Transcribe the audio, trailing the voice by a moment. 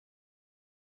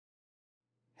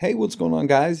Hey, what's going on,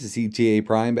 guys? It's ETA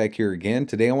Prime back here again.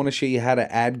 Today I want to show you how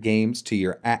to add games to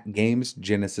your Atgames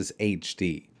Genesis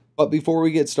HD. But before we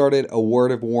get started, a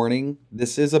word of warning.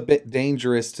 This is a bit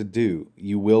dangerous to do.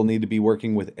 You will need to be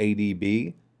working with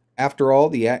Adb. After all,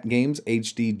 the Atgames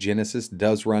HD Genesis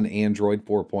does run Android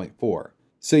 4.4.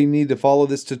 So you need to follow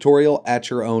this tutorial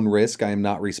at your own risk. I am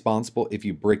not responsible if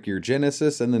you brick your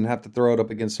Genesis and then have to throw it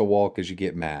up against a wall because you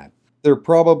get mad. There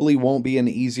probably won't be an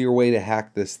easier way to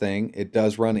hack this thing. It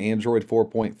does run Android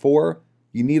 4.4.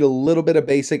 You need a little bit of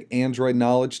basic Android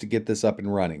knowledge to get this up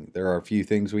and running. There are a few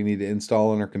things we need to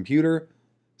install on our computer,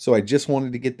 so I just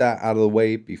wanted to get that out of the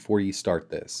way before you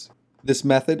start this. This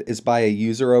method is by a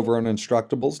user over on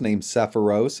Instructables named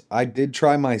Cephiros. I did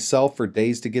try myself for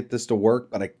days to get this to work,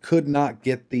 but I could not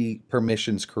get the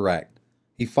permissions correct.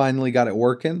 He finally got it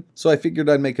working, so I figured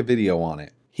I'd make a video on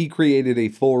it. He created a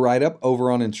full write-up over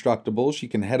on Instructables. You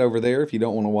can head over there if you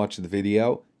don't want to watch the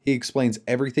video. He explains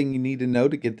everything you need to know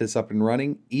to get this up and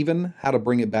running, even how to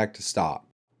bring it back to stock.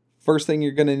 First thing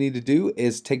you're going to need to do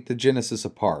is take the Genesis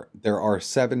apart. There are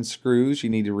 7 screws. You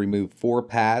need to remove 4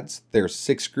 pads. There's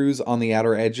 6 screws on the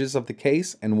outer edges of the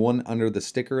case and 1 under the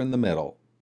sticker in the middle.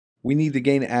 We need to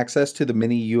gain access to the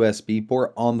mini USB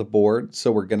port on the board,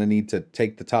 so we're going to need to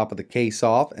take the top of the case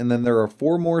off, and then there are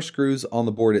 4 more screws on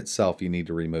the board itself you need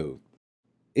to remove.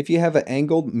 If you have an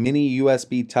angled mini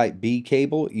USB Type B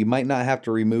cable, you might not have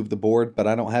to remove the board, but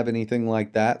I don't have anything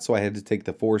like that, so I had to take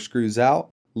the 4 screws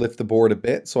out, lift the board a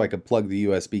bit so I could plug the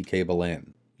USB cable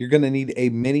in. You're going to need a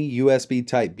mini USB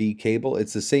Type B cable.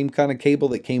 It's the same kind of cable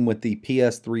that came with the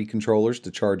PS3 controllers to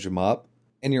charge them up.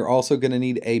 And you're also going to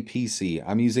need a PC.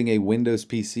 I'm using a Windows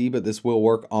PC, but this will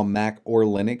work on Mac or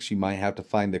Linux. You might have to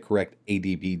find the correct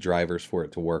Adb drivers for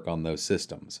it to work on those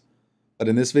systems. But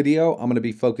in this video, I'm going to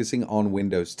be focusing on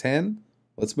Windows 10.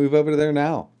 Let's move over there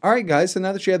now. All right, guys, so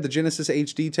now that you have the Genesis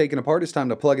HD taken apart, it's time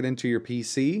to plug it into your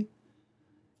PC.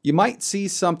 You might see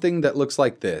something that looks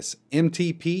like this,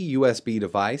 MTP USB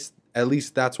device. At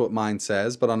least that's what mine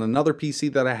says, but on another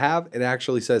PC that I have, it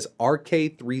actually says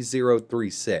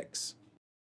RK3036.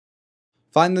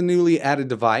 Find the newly added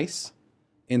device.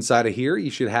 Inside of here, you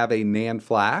should have a NAND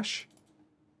flash.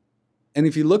 And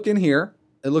if you look in here,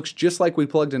 it looks just like we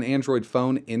plugged an Android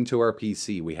phone into our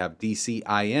PC. We have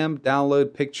DCIM,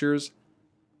 download pictures.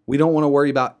 We don't want to worry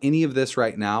about any of this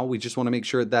right now. We just want to make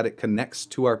sure that it connects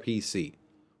to our PC.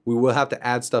 We will have to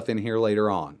add stuff in here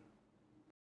later on.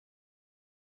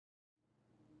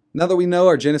 Now that we know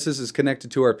our Genesis is connected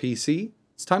to our PC,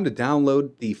 it's time to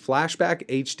download the Flashback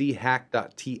HD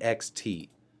hack.txt.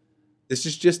 This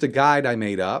is just a guide I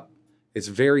made up. It's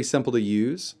very simple to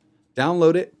use.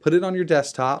 Download it, put it on your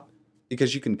desktop,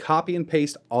 because you can copy and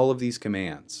paste all of these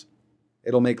commands.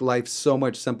 It'll make life so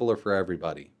much simpler for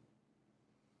everybody.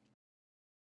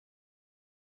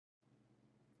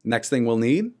 Next thing we'll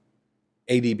need,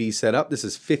 Adb setup. This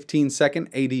is 15-second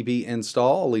Adb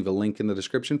install. I'll leave a link in the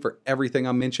description for everything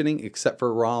I'm mentioning except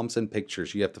for ROMs and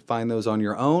pictures. You have to find those on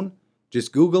your own.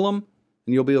 Just Google them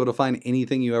and you'll be able to find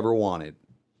anything you ever wanted.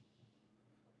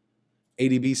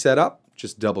 Adb setup,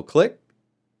 just double click,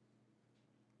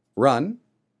 run.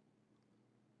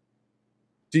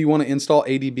 Do you want to install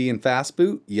Adb and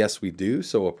Fastboot? Yes, we do.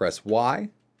 So we'll press Y,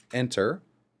 enter.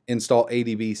 Install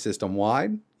Adb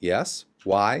system-wide? Yes.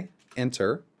 Y,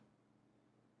 enter.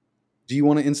 Do you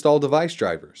want to install device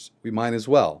drivers? We might as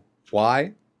well.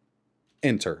 Y,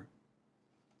 enter.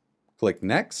 Click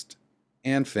next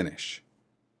and finish.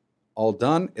 All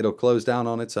done, it'll close down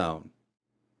on its own.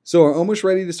 So we're almost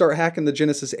ready to start hacking the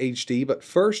Genesis HD, but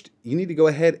first you need to go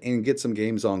ahead and get some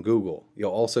games on Google.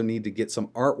 You'll also need to get some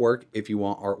artwork if you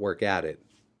want artwork added.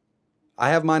 I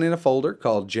have mine in a folder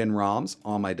called GenRoms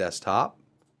on my desktop.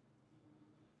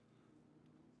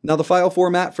 Now the file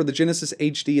format for the Genesis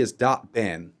HD is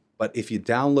 .bin. But if you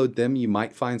download them, you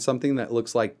might find something that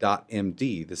looks like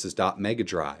 .md. This is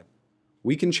 .megadrive.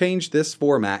 We can change this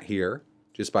format here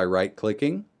just by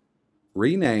right-clicking,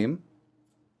 rename,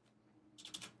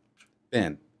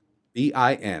 bin,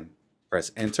 B-I-N.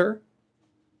 Press enter.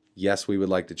 Yes, we would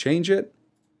like to change it.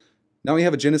 Now we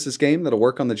have a Genesis game that'll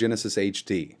work on the Genesis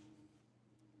HD.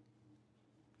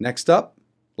 Next up,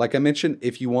 like I mentioned,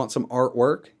 if you want some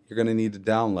artwork, you're going to need to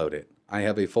download it. I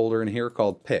have a folder in here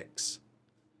called Pics.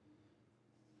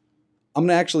 I'm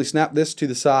going to actually snap this to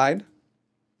the side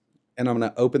and I'm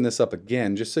going to open this up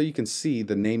again just so you can see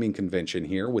the naming convention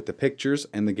here with the pictures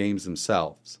and the games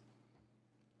themselves.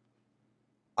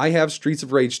 I have Streets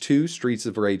of Rage 2, Streets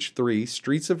of Rage 3,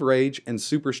 Streets of Rage, and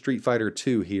Super Street Fighter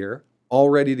 2 here, all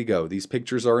ready to go. These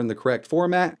pictures are in the correct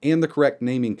format and the correct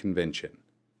naming convention.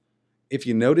 If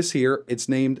you notice here, it's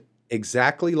named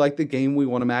exactly like the game we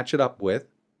want to match it up with.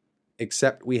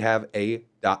 except we have a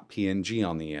 .png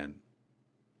on the end.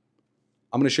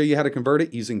 I'm going to show you how to convert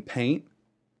it using Paint.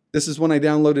 This is one I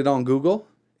downloaded on Google.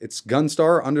 It's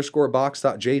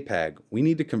gunstar_box.jpg. We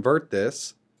need to convert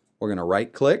this. We're going to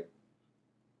right click,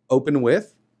 open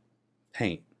with,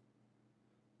 Paint.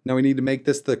 Now we need to make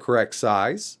this the correct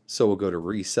size, so we'll go to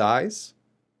resize.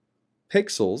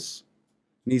 Pixels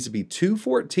needs to be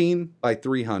 214 by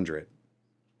 300.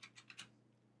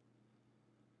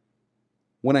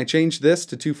 When I changed this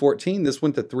to 214, this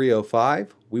went to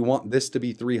 305. We want this to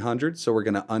be 300, so we're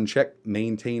going to uncheck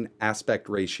Maintain Aspect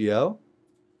Ratio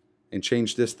and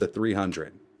change this to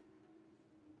 300.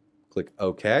 Click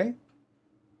OK.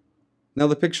 Now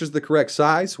the picture's the correct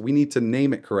size. We need to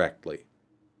name it correctly.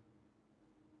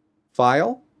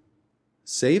 File,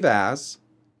 Save As,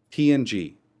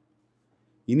 PNG.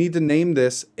 You need to name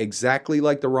this exactly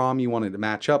like the ROM you want it to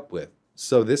match up with.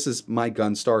 So this is my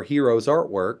Gunstar Heroes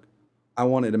artwork. I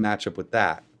want it to match up with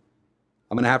that.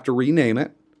 I'm going to have to rename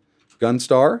it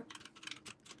Gunstar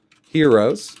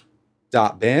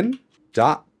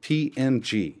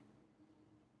Heroes.bin.png.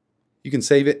 You can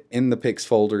save it in the pics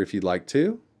folder if you'd like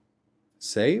to.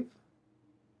 Save.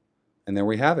 And there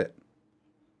we have it.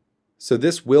 So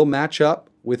this will match up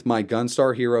with my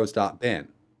Gunstar Heroes.bin.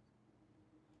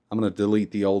 I'm going to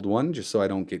delete the old one just so I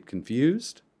don't get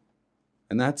confused.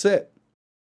 And that's it.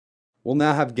 We'll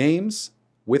now have games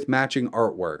with matching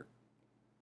artwork.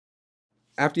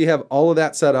 After you have all of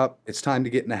that set up, it's time to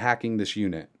get into hacking this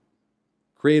unit.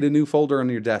 Create a new folder on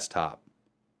your desktop.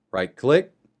 Right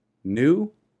click,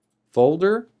 New,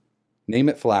 Folder, name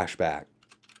it Flashback.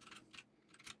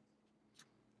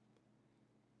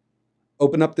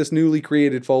 Open up this newly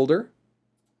created folder.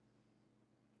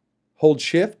 Hold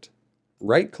Shift,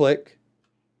 right click,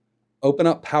 open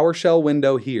up PowerShell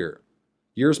window here.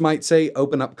 Yours might say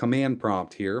open up command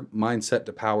prompt here. Mine's set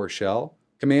to PowerShell.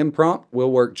 Command prompt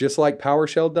will work just like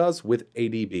PowerShell does with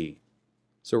ADB.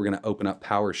 So we're going to open up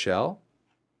PowerShell.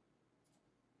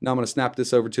 Now I'm going to snap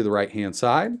this over to the right hand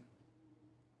side.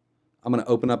 I'm going to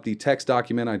open up the text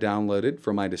document I downloaded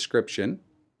from my description.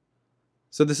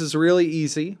 So this is really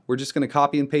easy. We're just going to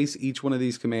copy and paste each one of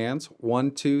these commands.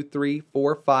 1, 2, 3,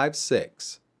 4, 5,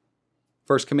 6.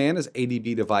 First command is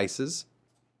Adb Devices.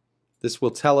 This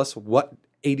will tell us what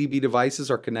Adb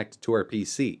devices are connected to our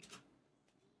PC.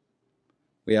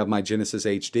 We have my Genesis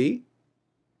HD,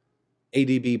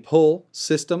 Adb pull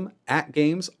system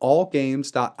 @games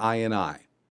allgames.ini.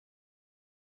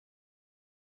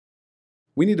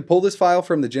 We need to pull this file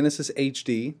from the Genesis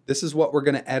HD. This is what we're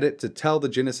going to edit to tell the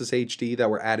Genesis HD that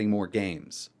we're adding more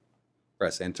games.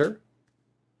 Press enter.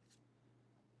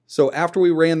 So after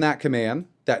we ran that command,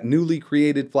 that newly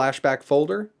created flashback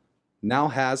folder now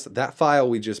has that file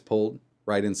we just pulled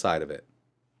right inside of it.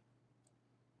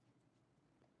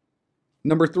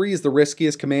 Number 3 is the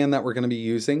riskiest command that we're going to be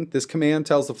using. This command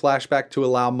tells the flashback to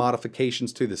allow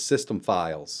modifications to the system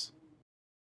files.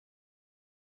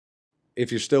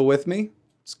 If you're still with me,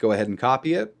 let's go ahead and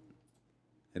copy it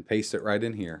and paste it right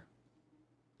in here.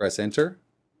 Press enter.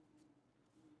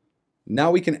 Now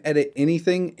we can edit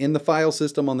anything in the file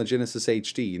system on the Genesis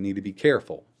HD. You need to be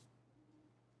careful.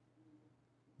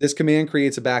 This command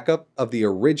creates a backup of the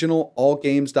original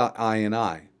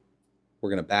allgames.ini. We're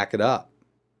going to back it up.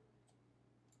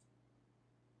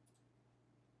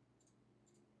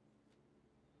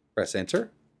 Press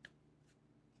enter.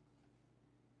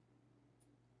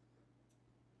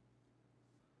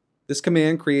 This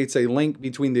command creates a link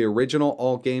between the original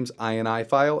allgames.ini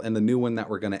file and the new one that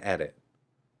we're going to edit.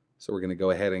 So we're going to go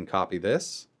ahead and copy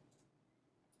this,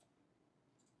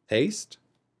 paste,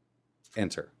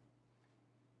 enter.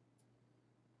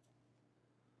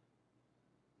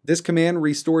 This command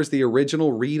restores the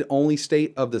original read-only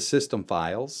state of the system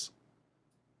files.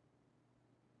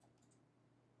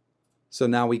 So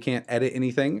now we can't edit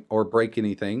anything or break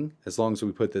anything as long as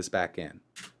we put this back in.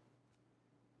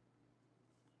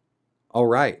 All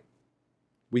right,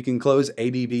 we can close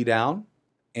ADB down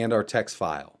and our text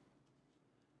file.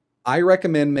 I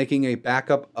recommend making a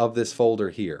backup of this folder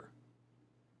here.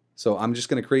 So I'm just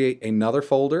going to create another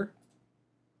folder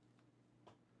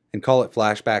and call it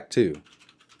Flashback 2.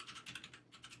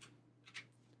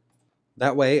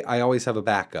 That way I always have a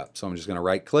backup. So I'm just going to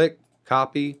right click,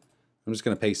 copy, I'm just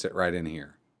going to paste it right in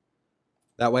here.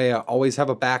 That way I always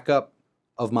have a backup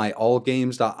of my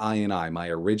allgames.ini, my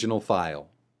original file.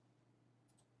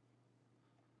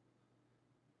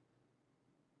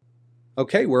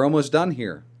 Okay, we're almost done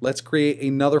here. Let's create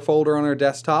another folder on our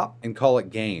desktop and call it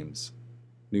Games.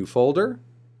 New folder,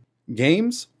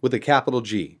 Games with a capital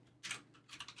G.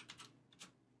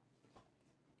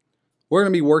 We're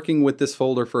going to be working with this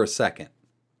folder for a second.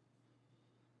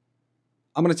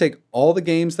 I'm going to take all the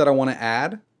games that I want to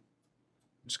add.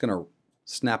 I'm just going to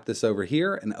snap this over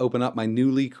here and open up my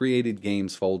newly created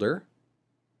games folder.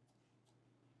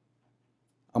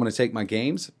 I'm going to take my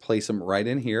games, place them right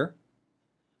in here.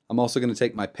 I'm also going to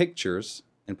take my pictures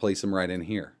and place them right in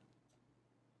here.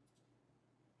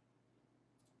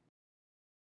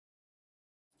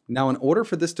 Now, in order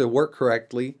for this to work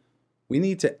correctly, we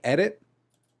need to edit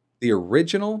the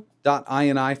original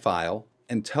 .ini file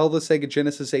and tell the Sega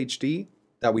Genesis HD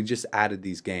that we just added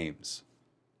these games.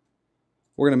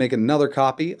 We're going to make another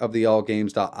copy of the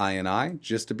allgames.ini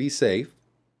just to be safe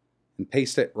and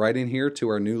paste it right in here to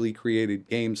our newly created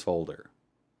games folder.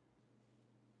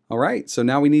 Alright, so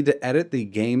now we need to edit the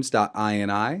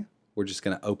games.ini. We're just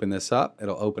going to open this up.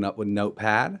 It'll open up with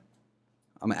Notepad.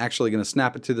 I'm actually going to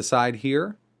snap it to the side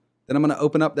here. Then I'm going to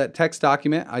open up that text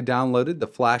document I downloaded, the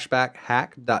flashback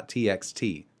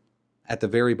hack.txt. At the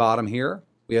very bottom here,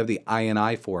 we have the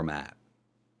INI format.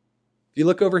 If you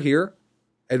look over here,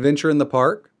 Adventure in the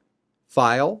Park,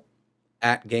 File,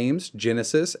 Atgames,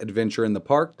 Genesis, Adventure in the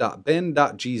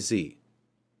Park.bin.gz.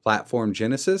 Platform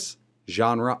Genesis,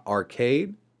 Genre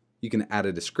Arcade. You can add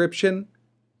a description,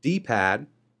 D-pad,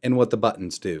 and what the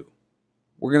buttons do.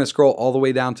 We're going to scroll all the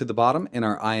way down to the bottom in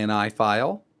our INI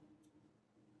file.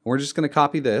 We're just going to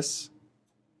copy this,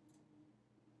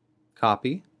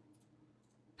 copy,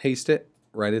 paste it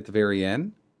right at the very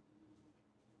end.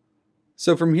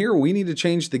 So from here, we need to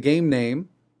change the game name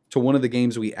to one of the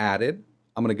games we added.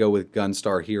 I'm going to go with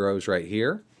Gunstar Heroes right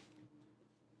here.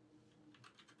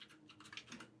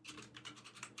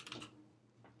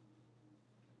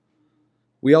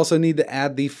 We also need to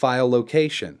add the file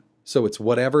location. So it's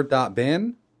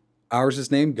whatever.bin. Ours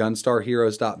is named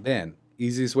gunstarheroes.bin.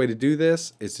 Easiest way to do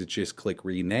this is to just click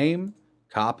rename,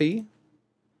 copy,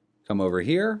 come over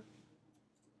here,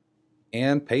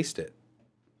 and paste it.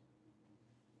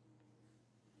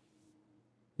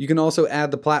 You can also add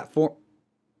the platform.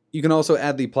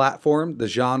 The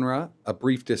genre, a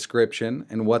brief description,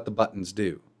 and what the buttons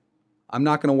do. I'm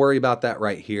not going to worry about that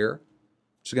right here.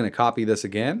 I'm just going to copy this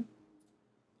again.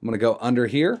 I'm going to go under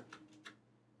here,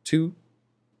 two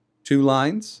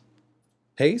lines,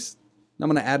 paste. I'm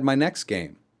going to add my next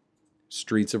game,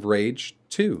 Streets of Rage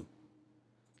 2.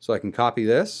 So I can copy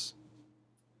this,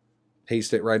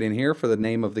 paste it right in here for the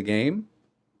name of the game.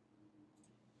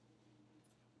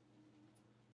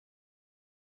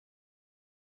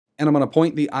 And I'm going to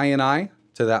point the INI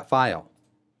to that file,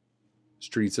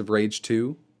 Streets of Rage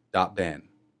 2.bin.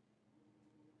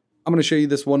 I'm going to show you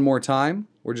this one more time.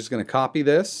 We're just going to copy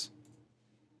this,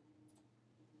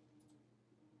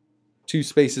 2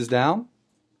 spaces down,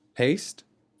 paste.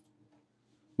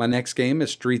 My next game is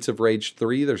Streets of Rage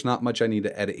 3. There's not much I need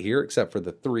to edit here except for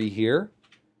the 3 here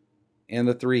and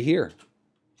the 3 here.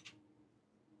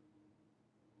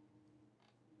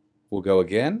 We'll go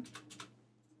again.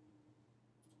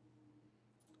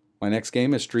 My next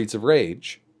game is Streets of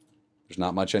Rage. There's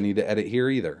not much I need to edit here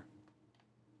either.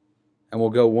 And we'll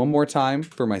go one more time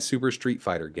for my Super Street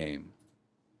Fighter game.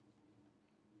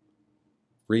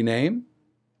 Rename.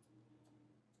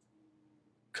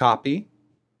 Copy.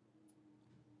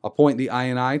 I'll point the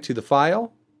INI to the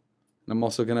file. And I'm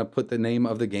also going to put the name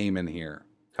of the game in here.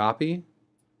 Copy.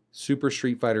 Super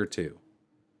Street Fighter 2.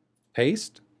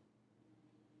 Paste.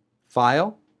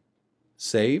 File.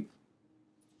 Save.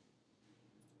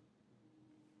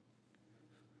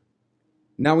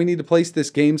 Now we need to place this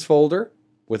games folder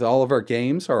with all of our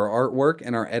games, our artwork,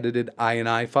 and our edited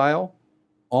INI file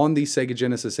on the Sega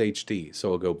Genesis HD. So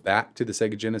we'll go back to the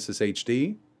Sega Genesis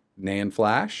HD, NAND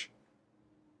flash,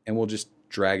 and we'll just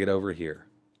drag it over here.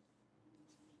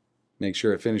 Make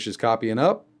sure it finishes copying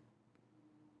up,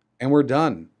 and we're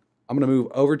done. I'm going to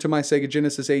move over to my Sega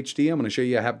Genesis HD. I'm going to show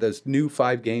you I have those new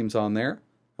 5 games on there,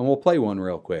 and we'll play one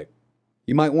real quick.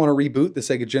 You might want to reboot the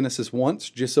Sega Genesis once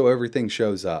just so everything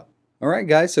shows up. Alright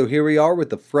guys, so here we are with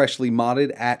the freshly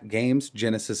modded Atgames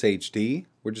Genesis HD.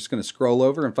 We're just going to scroll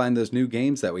over and find those new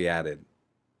games that we added.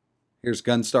 Here's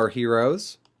Gunstar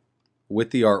Heroes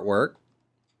with the artwork.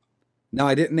 Now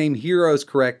I didn't name Heroes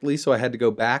correctly, so I had to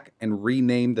go back and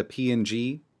rename the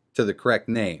PNG to the correct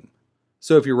name.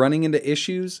 So if you're running into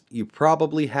issues, you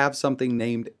probably have something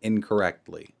named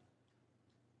incorrectly.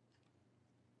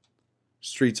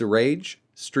 Streets of Rage,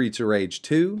 Streets of Rage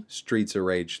 2, Streets of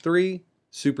Rage 3,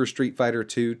 Super Street Fighter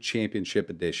 2 Championship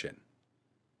Edition.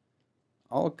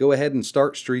 I'll go ahead and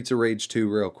start Streets of Rage 2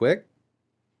 real quick.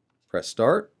 Press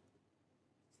start.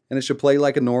 And it should play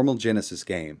like a normal Genesis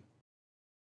game.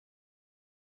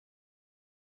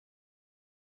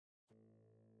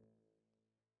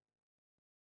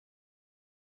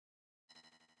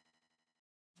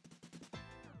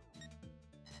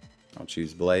 I'll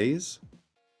choose Blaze.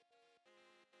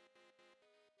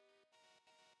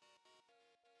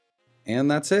 And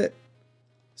that's it.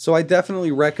 So I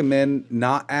definitely recommend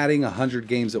not adding 100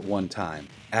 games at one time.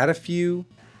 Add a few,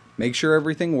 make sure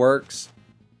everything works,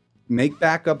 make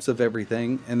backups of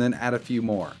everything, and then add a few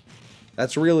more.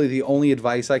 That's really the only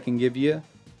advice I can give you.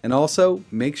 And also,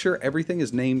 make sure everything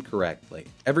is named correctly.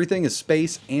 Everything is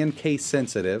space and case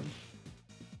sensitive.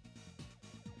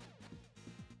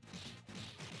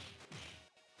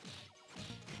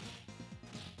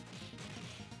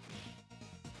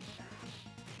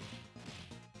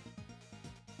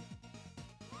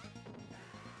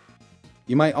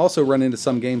 You might also run into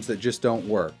some games that just don't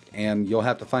work, and you'll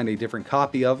have to find a different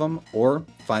copy of them or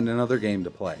find another game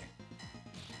to play.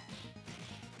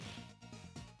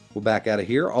 We'll back out of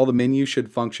here. All the menus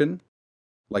should function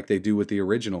like they do with the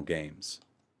original games.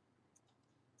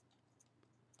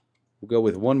 We'll go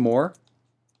with one more.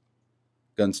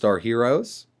 Gunstar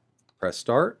Heroes. Press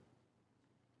start.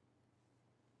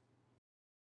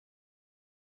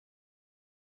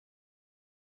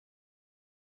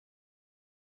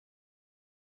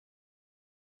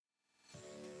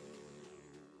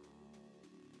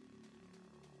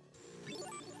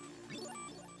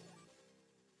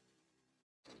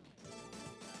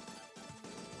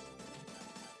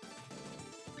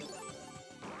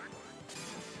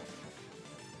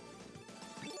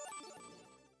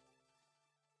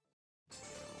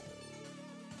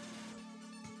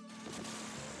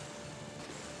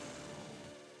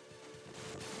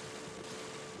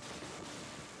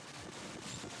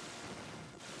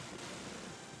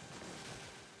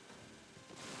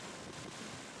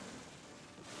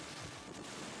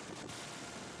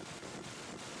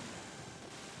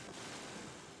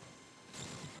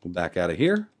 We'll back out of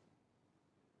here.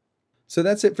 So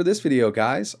that's it for this video,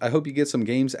 guys. I hope you get some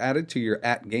games added to your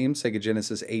Atgames Sega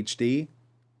Genesis HD.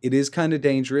 It is kind of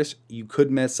dangerous. You could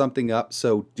mess something up,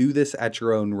 so do this at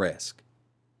your own risk.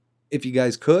 If you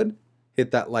guys could,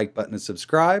 hit that like button and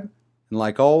subscribe. And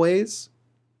like always,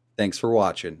 thanks for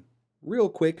watching. Real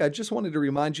quick, I just wanted to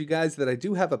remind you guys that I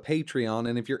do have a Patreon,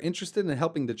 and if you're interested in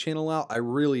helping the channel out, I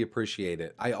really appreciate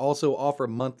it. I also offer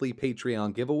monthly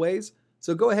Patreon giveaways,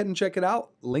 so go ahead and check it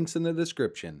out. Links in the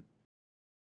description.